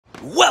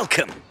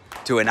Welcome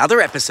to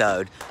another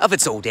episode of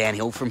It's All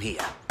Downhill From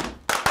Here.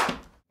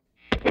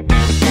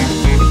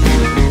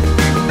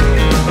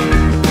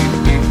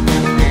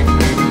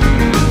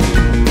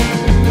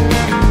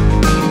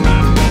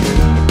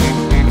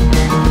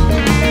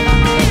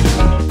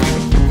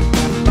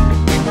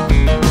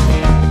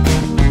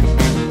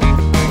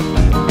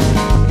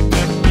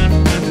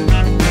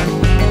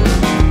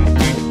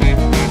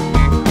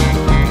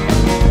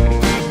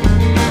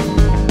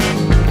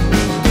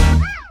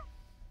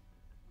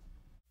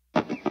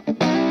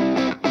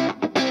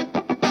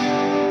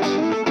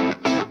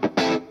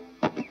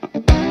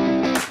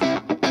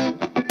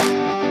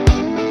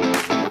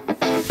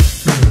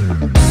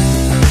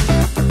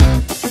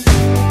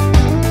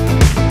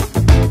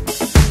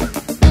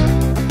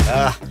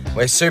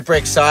 We're super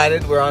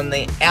excited. We're on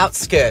the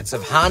outskirts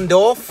of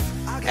Hahndorf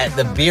at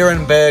the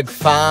Beerenberg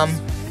farm.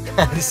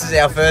 This is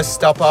our first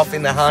stop off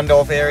in the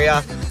Hahndorf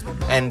area,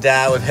 and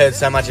we've heard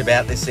so much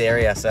about this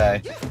area,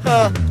 so.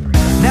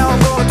 Now I'm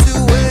going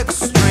to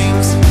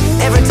extremes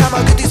every time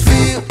I get these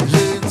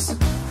feelings.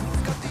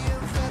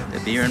 The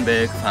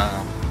Beerenberg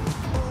farm.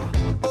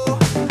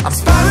 I'm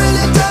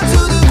spiraling down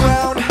to the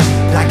ground,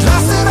 like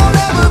lost and I'll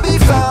never be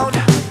found.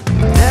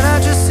 Then I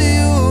just see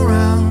you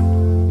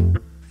around.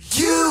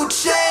 You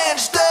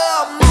change the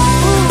mood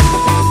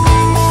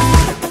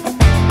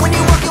when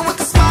you're walking with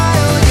a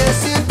smile,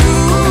 yes you do.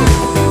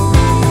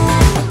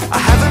 I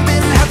haven't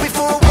been happy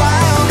for a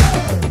while.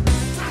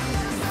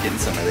 Getting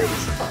some of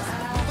these.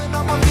 Moving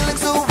all my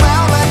feelings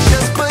around like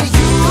just for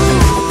you.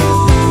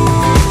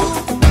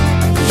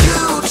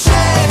 You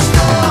change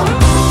the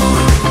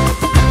mood.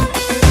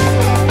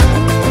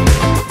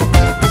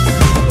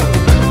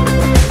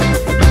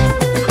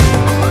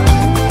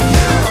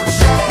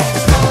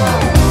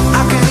 I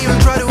can't even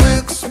try to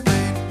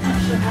explain.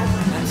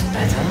 That's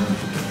better.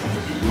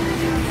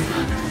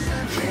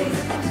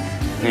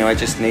 Now I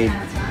just need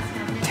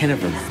 10 of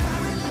them.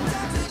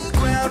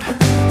 Ground.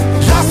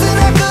 Lost and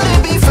I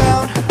couldn't be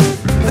found,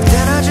 but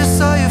then I just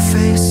saw your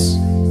face.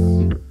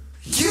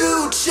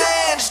 You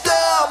changed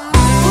the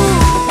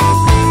mood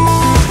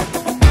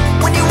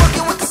when you're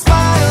walking with a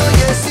smile,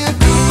 yes you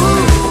do.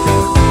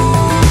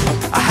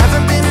 I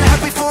haven't been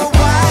happy for a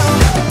while.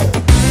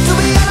 To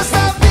be honest, I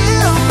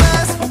feel a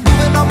mess,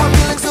 moving all my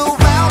feelings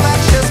around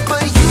like just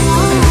for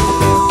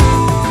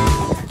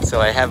you. So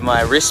I have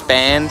my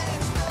wristband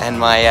and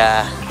my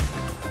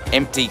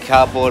empty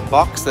cardboard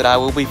box that I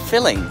will be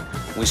filling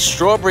with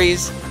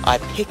strawberries I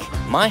pick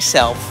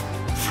myself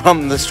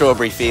from the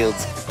strawberry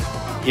fields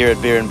here at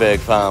Beerenberg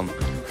Farm.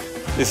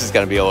 This is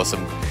going to be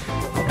awesome.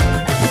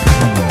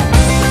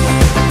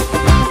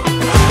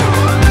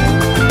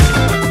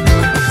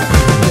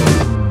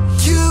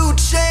 You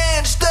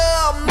changed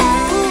the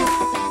mood.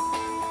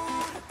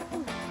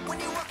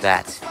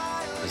 That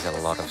is a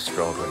lot of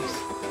strawberries.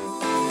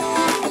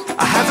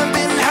 I haven't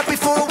been happy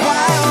for a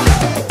while.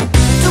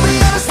 To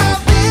be honest, I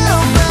feel a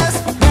mess,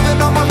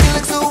 moving all my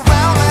feelings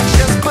around like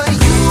just for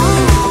you.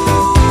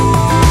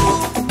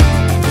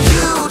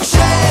 You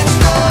changed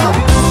the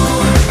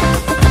mood.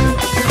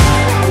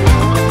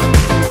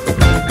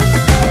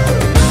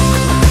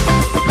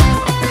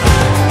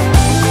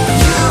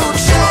 You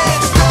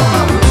changed the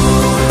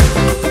mood.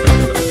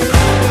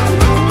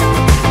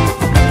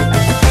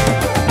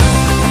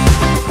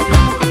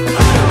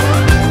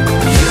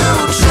 You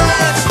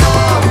changed the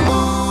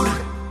mood.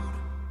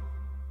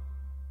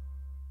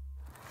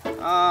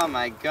 Oh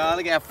my god,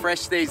 look how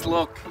fresh these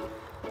look.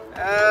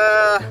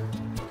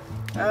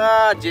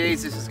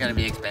 Geez, this is going to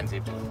be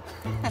expensive.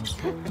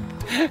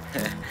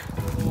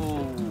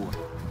 Ooh.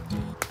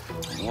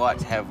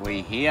 What have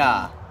we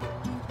here?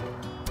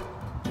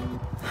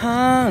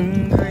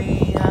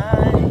 Hungry eyes.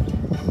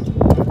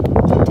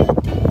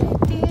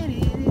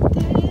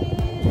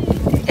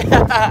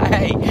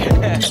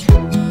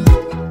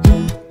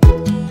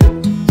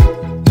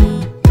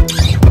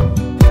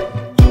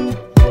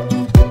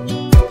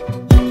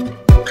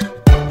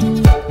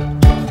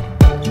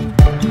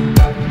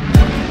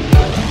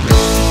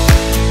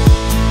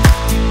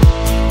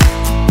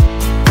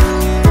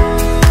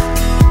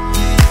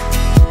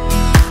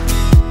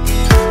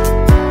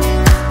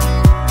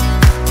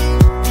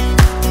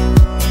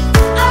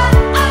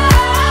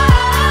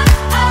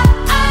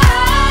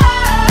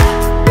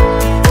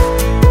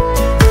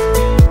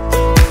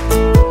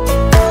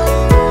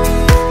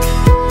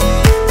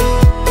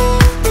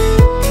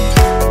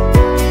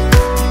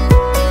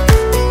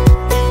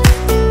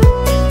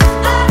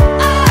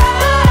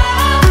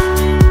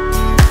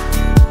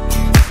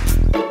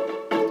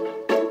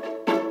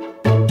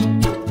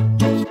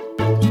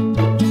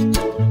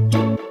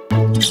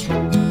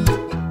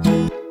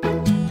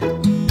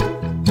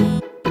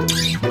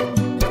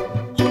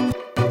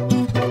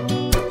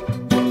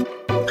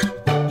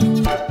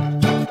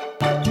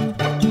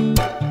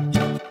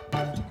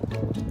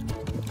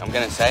 I'm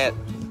gonna say it.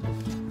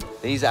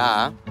 These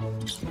are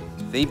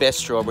the best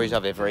strawberries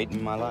I've ever eaten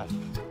in my life.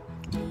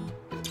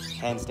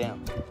 Hands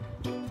down.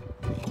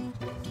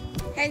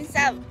 Hands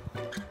up.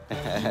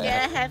 Can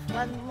I have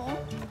one more?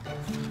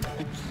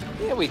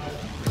 Yeah,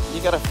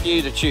 You got a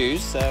few to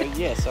choose, so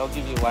yes, I'll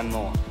give you one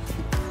more.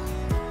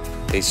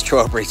 These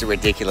strawberries are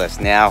ridiculous.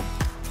 Now,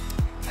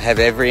 I have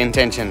every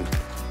intention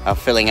of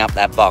filling up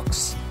that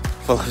box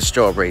full of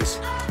strawberries.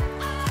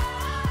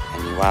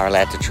 And you are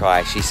allowed to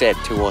try. She said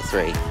 2 or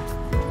 3.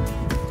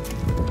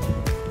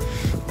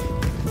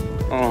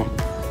 Oh.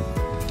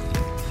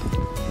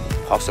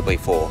 Possibly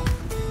 4,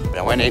 but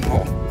I won't eat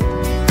more.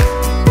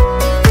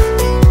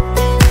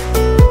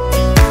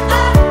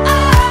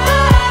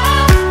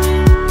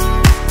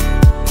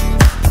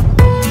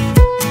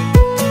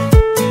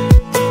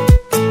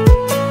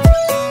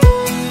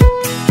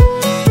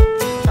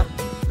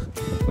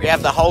 We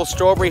have the whole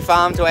strawberry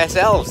farm to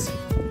ourselves.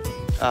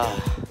 Oh,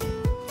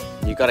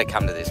 you got to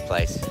come to this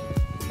place.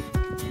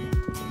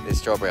 There's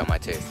strawberry on my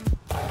tooth.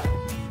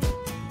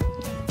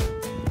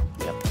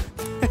 Yep.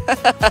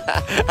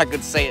 I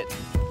could see it.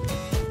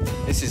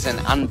 This is an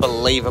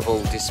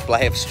unbelievable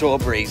display of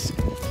strawberries.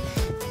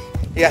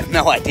 You have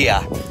no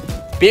idea.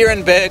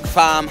 Beerenberg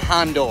Farm,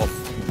 Hahndorf.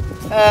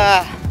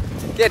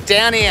 Get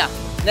down here.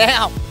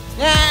 Now.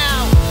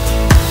 Now.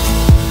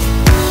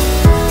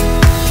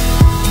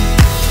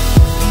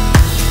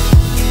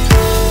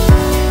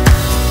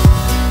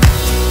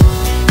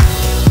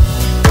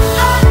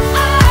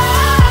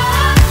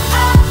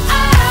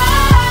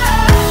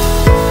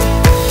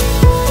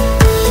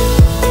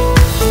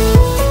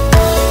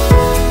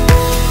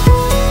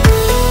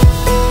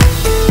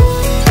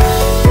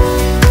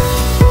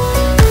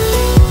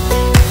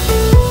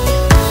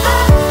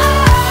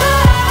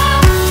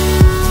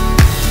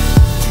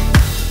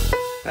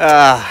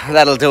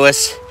 That'll do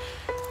us.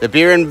 The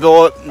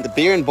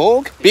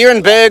Beerenberg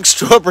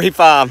Strawberry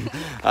Farm.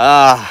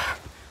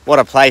 What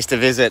a place to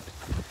visit.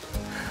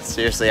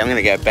 Seriously, I'm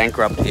gonna go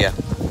bankrupt here.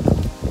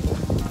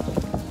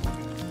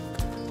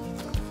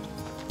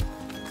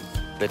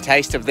 The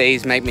taste of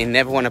these make me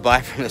never want to buy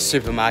from the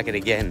supermarket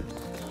again.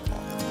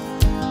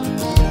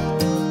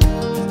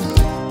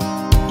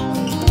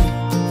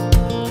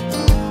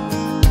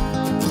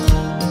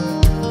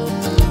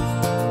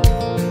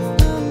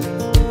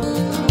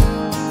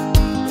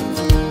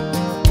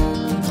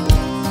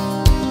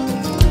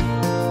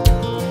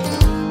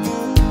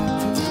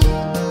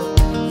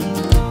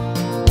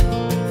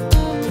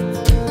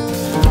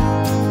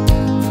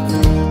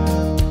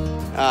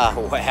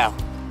 Wow,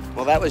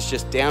 well that was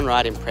just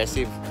downright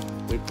impressive.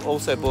 We've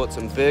also bought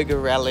some burger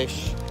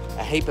relish,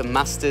 a heap of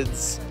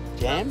mustards,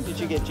 jam, did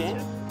you get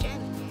jam?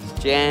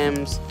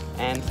 Jams,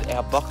 and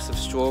our box of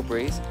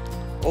strawberries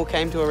all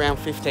came to around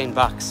 15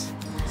 bucks.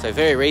 So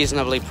very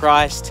reasonably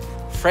priced,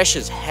 fresh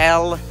as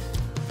hell,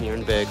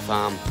 Beerenberg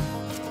Farm.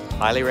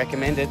 Highly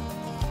recommended.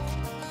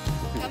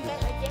 Come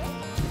back again?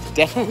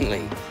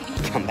 Definitely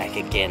come back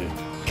again,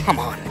 come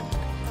on.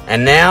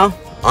 And now,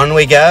 on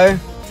we go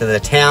to the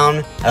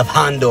town of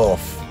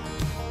Hahndorf.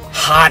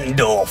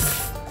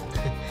 Hahndorf.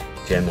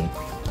 German.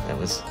 That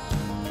was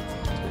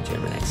my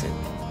German accent.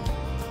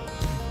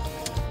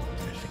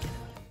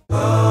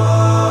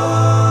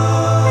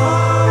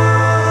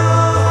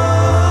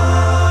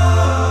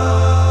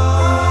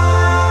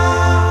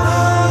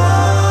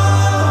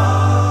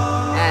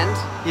 And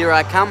here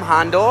I come,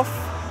 Hahndorf.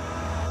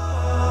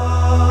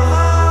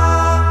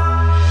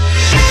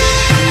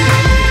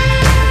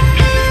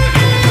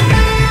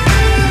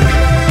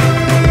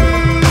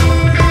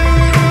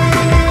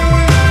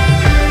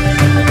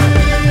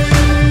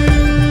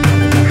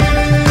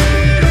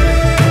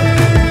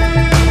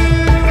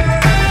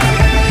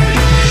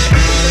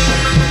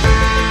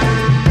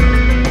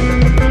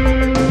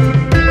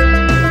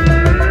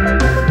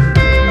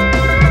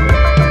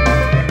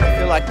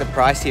 The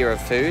price here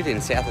of food in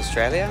South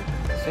Australia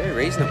is very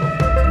reasonable.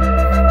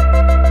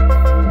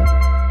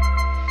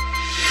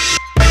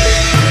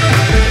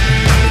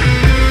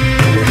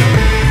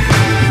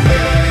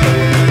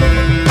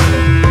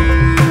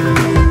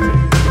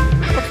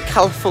 What a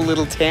colourful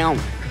little town,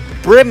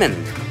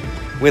 brimming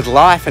with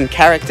life and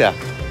character.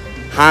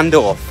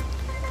 Hahndorf.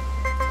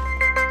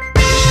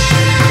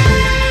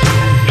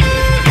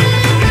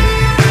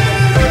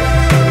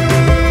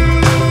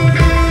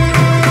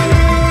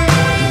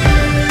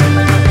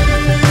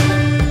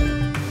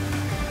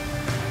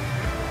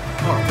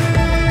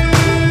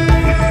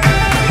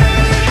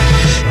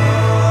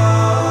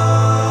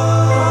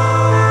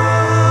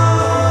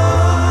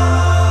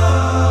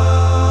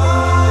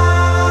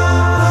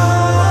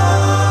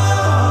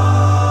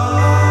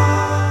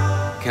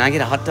 Can I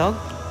get a hot dog?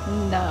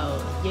 No,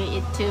 you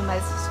eat too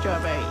much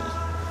strawberry.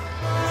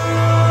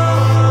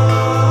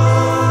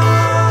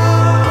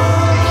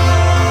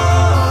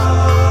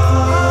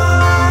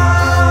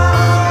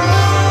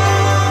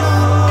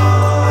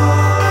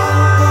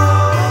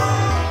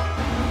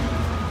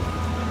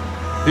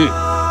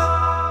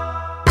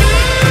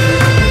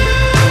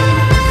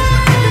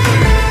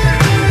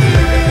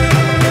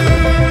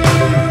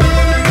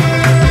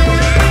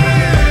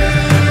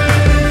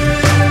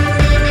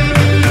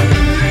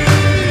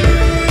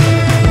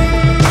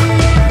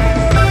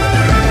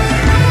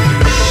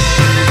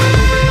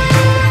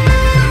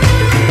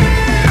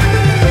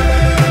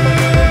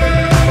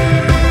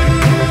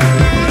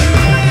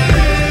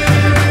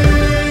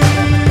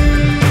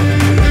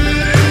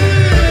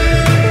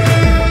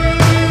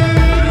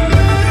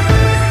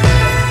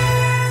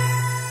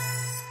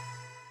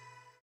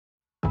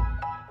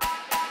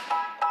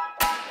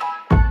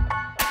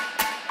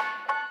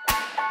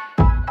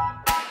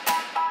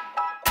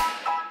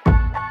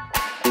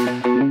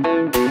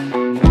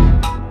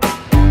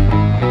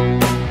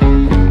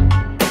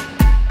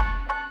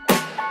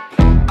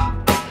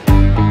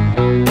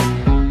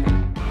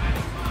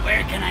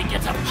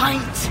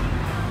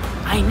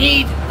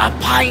 need a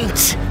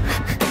pint.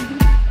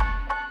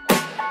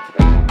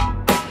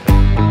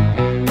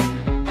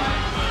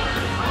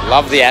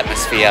 Love the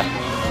atmosphere.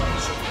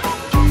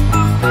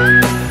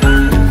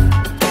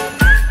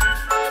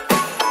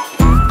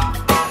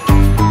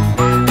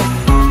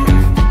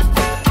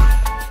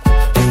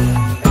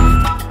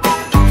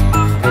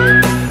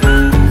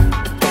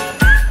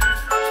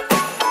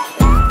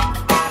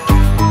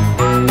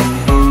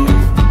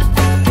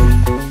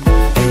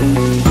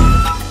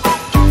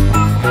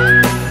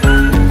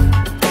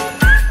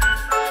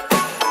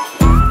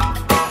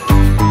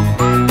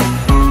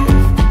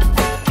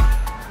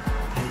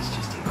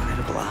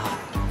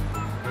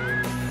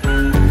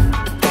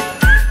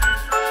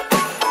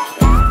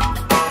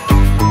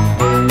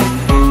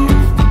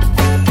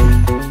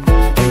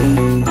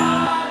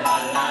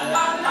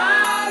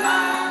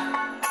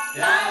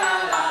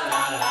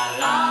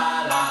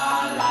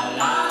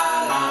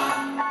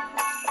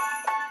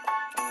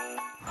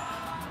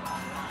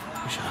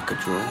 Wish I could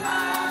draw.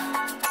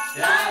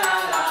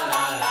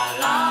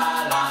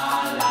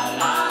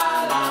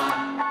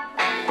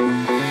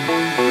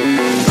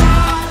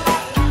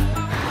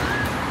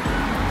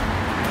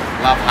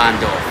 Love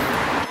Hahndorf.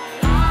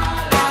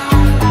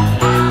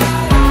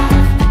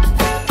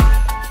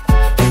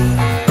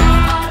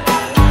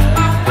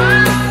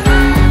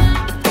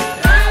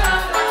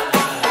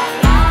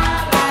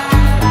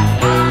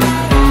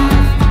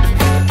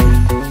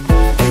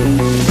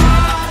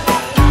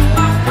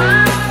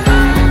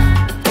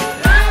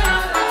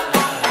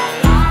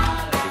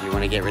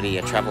 Get rid of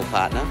your travel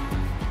partner,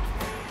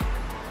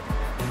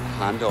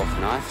 Hahndorf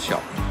Knife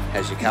Shop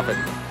has you covered.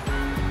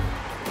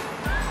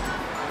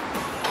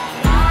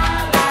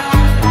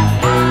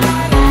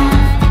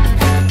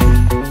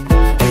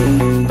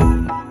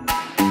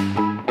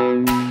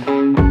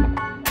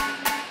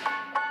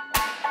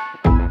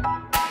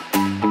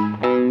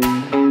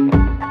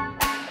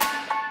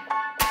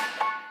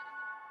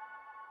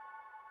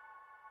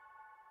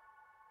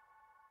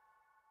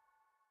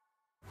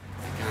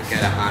 Go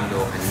to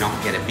Hahndorf and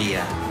not get a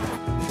beer.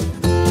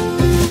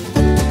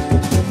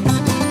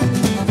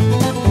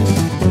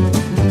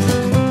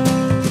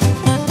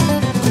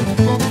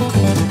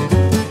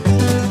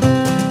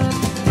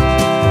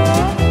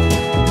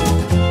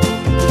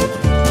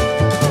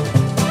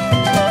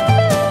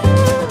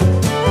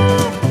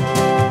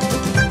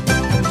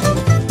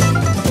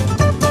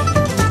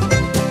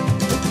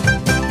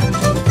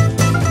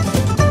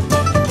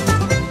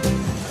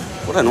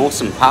 What an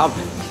awesome pub,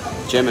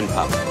 German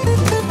pub.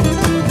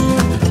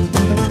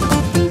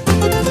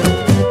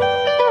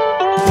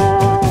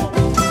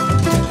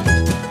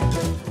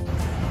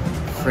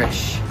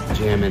 Fresh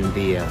German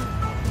beer.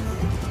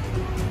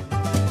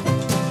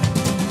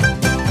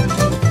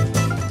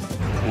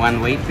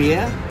 One wheat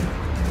beer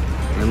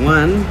and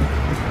one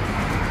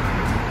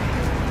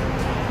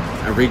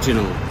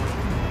original.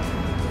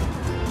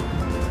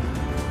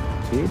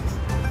 Cheers.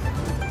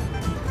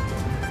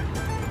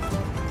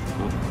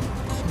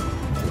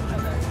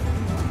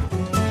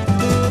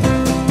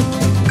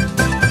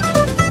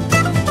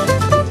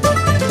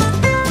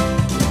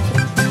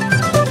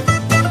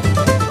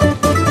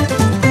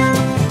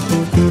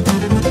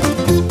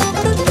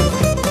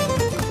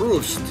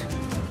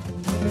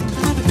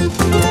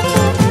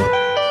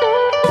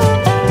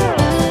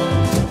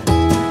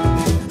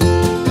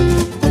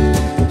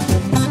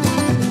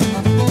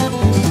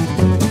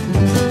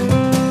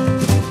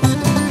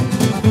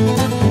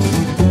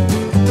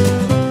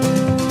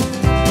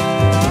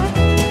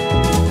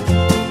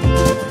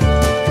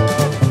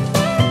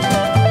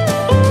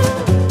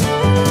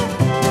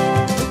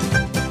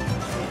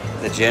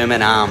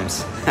 German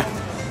Arms.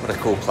 What a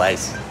cool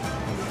place.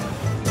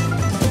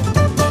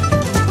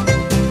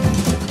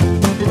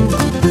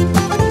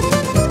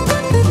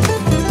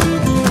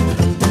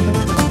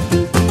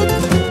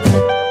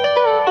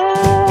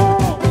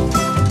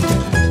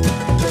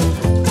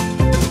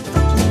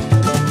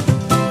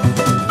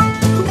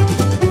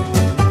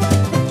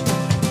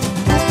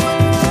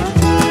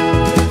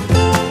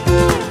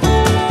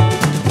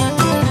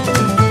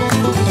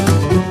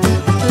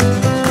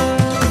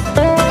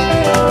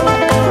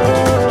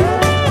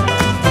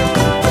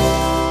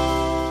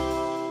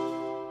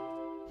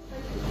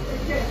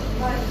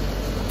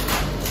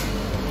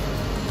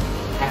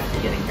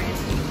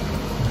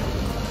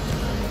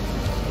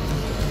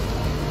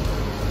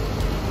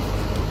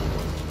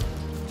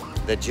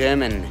 The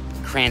German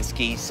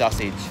Kransky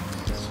sausage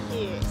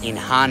in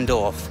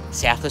Hahndorf,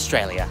 South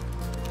Australia.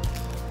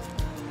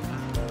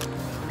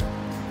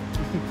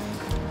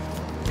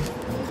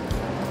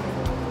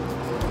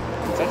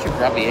 Such a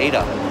grubby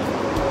eater.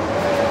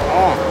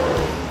 Oh,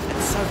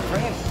 it's so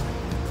fresh.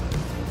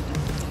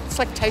 It's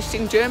like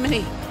tasting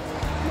Germany.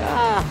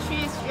 Ah.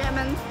 Cheers,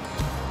 German.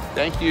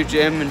 Thank you,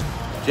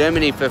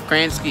 Germany for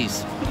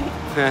Kranskys.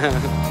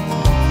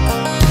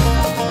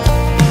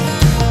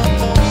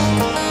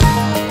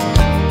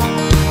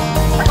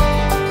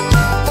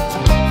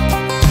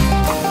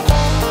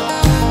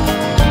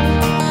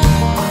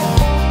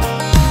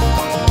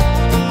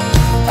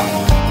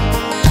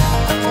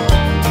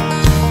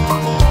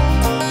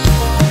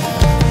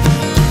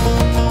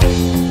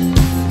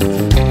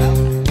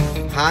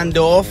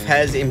 Hahndorf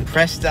has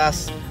impressed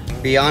us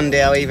beyond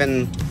our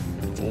even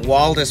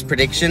wildest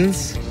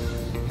predictions,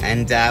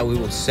 and we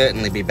will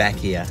certainly be back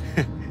here.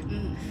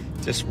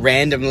 Just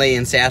randomly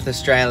in South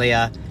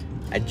Australia,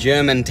 a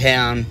German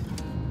town,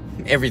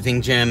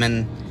 everything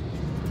German,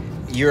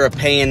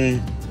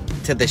 European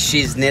to the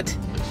shiznit.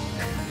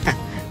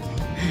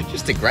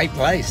 Just a great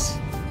place.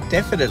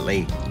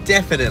 Definitely,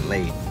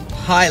 definitely,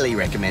 highly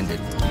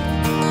recommended.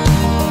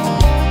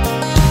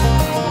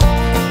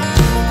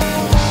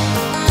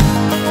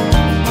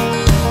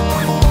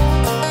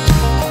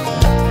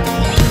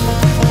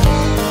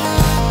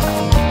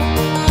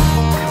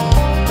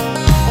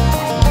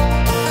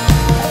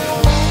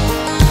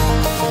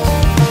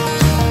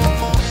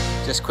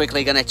 Just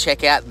quickly going to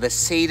check out the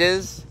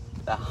Cedars,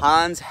 the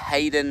Hans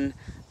Hayden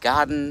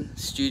Garden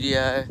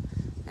Studio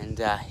and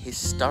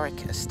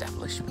historic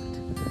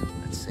establishment.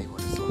 Let's see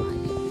what it's like.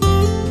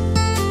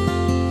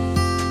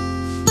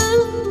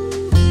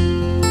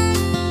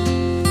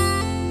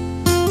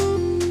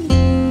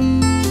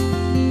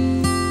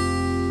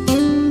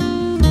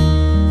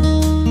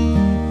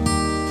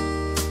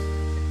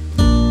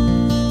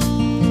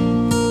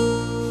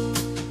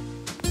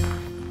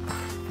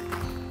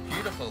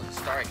 Beautiful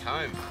historic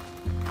home.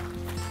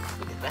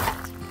 Look at that.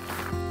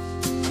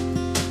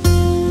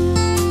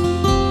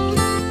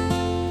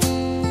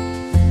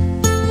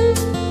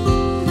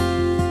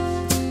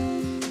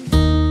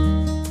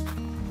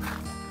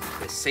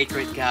 The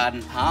secret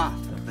garden path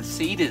of the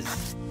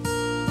Cedars.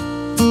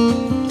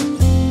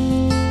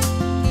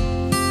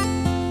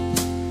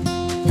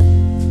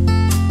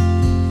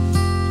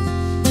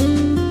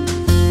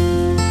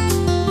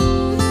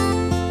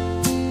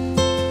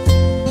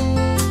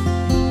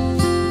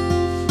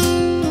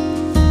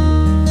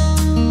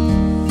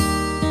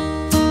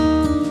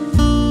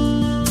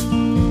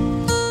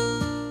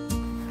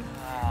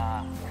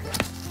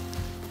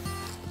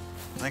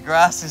 The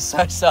grass is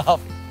so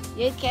soft.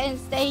 You can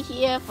stay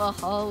here for a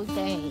whole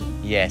day.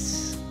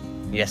 Yes,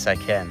 yes I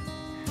can.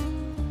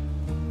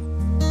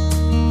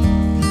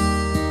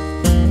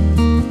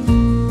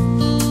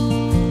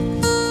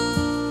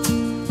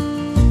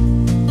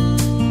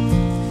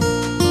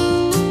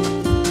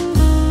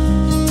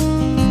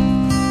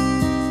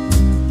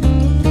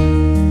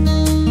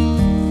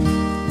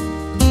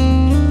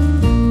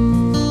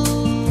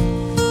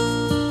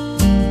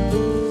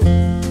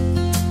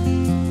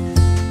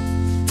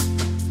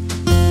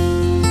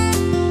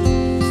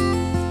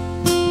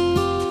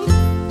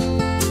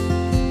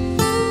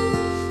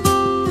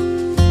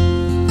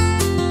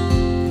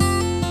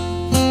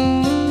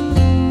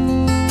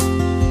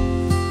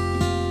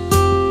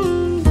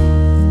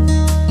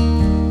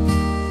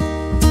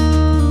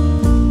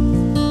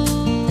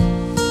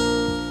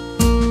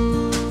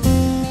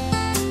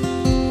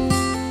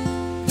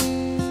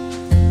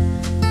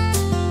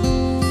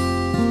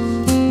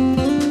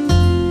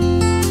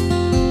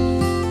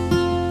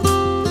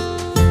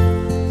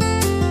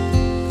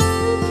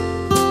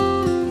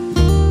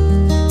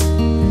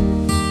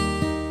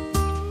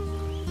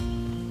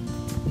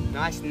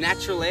 Nice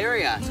natural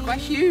area. It's quite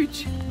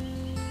huge.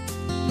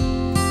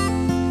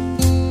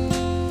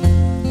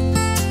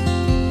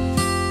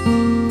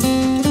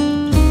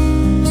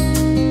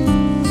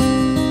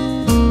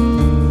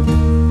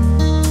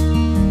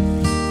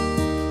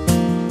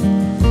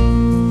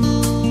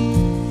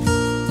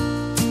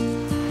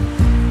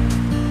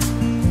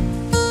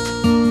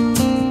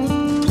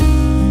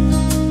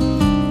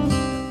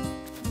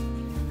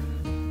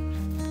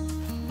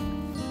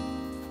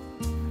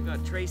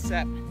 Got tree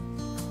sap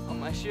on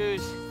my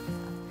shoes.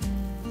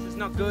 This is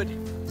not good.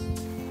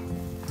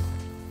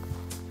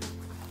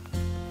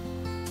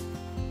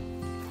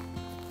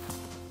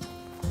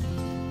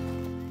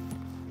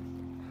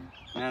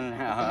 No,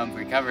 I'm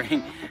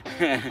recovering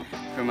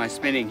from my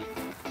spinning.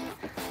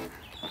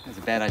 That's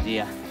a bad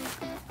idea.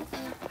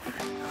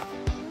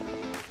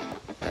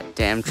 That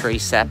damn tree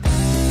sap.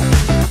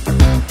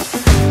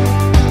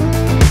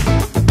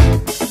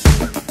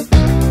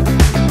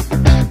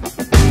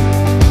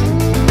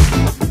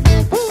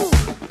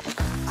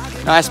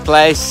 Nice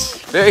place,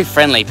 very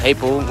friendly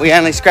people. We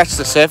only scratched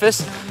the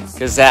surface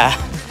because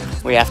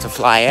we have to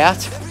fly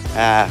out,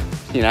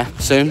 you know,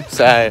 soon.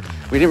 So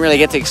we didn't really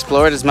get to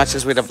explore it as much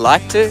as we'd have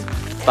liked to,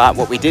 but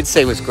what we did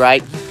see was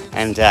great,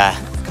 and yeah,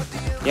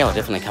 we'll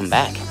definitely come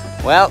back.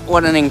 Well,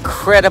 what an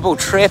incredible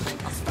trip.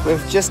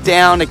 We've just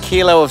downed 1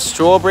 kilo of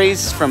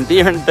strawberries from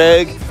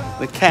Beerenberg.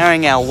 We're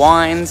carrying our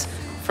wines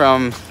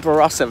from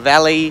Barossa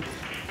Valley,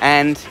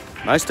 and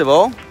most of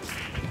all,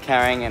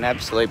 carrying an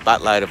absolute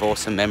buttload of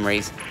awesome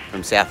memories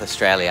from South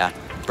Australia.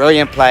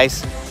 Brilliant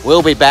place.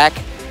 We'll be back.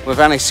 We've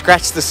only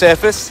scratched the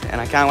surface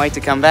and I can't wait to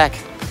come back.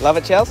 Love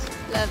it, Chels?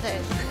 Love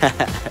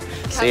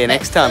it. See you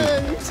next time.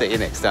 soon. See you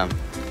next time.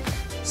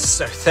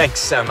 So thanks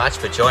so much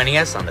for joining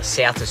us on the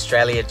South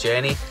Australia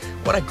journey.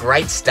 What a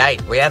great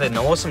state. We had an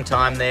awesome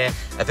time there.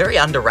 A very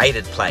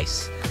underrated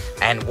place.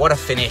 And what a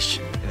finish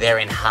there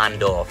in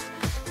Hahndorf.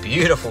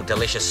 Beautiful,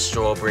 delicious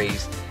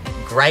strawberries.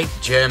 Great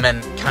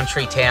German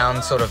country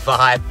town sort of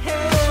vibe.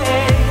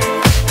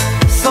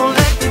 So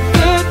let the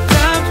good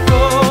times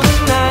roll.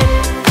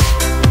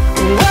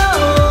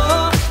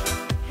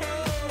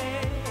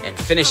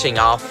 finishing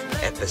off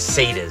at the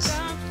Cedars,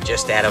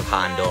 just out of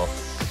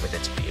Hahndorf, with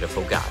its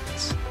beautiful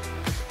gardens.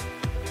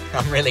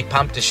 I'm really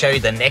pumped to show you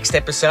the next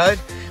episode,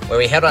 where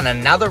we head on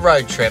another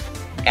road trip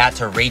out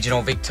to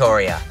regional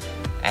Victoria.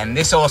 And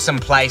this awesome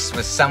place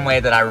was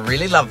somewhere that I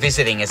really loved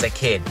visiting as a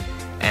kid.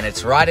 And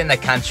it's right in the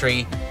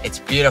country, it's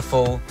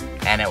beautiful,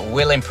 and it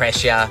will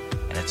impress you,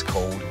 and it's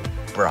called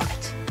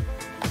Bright.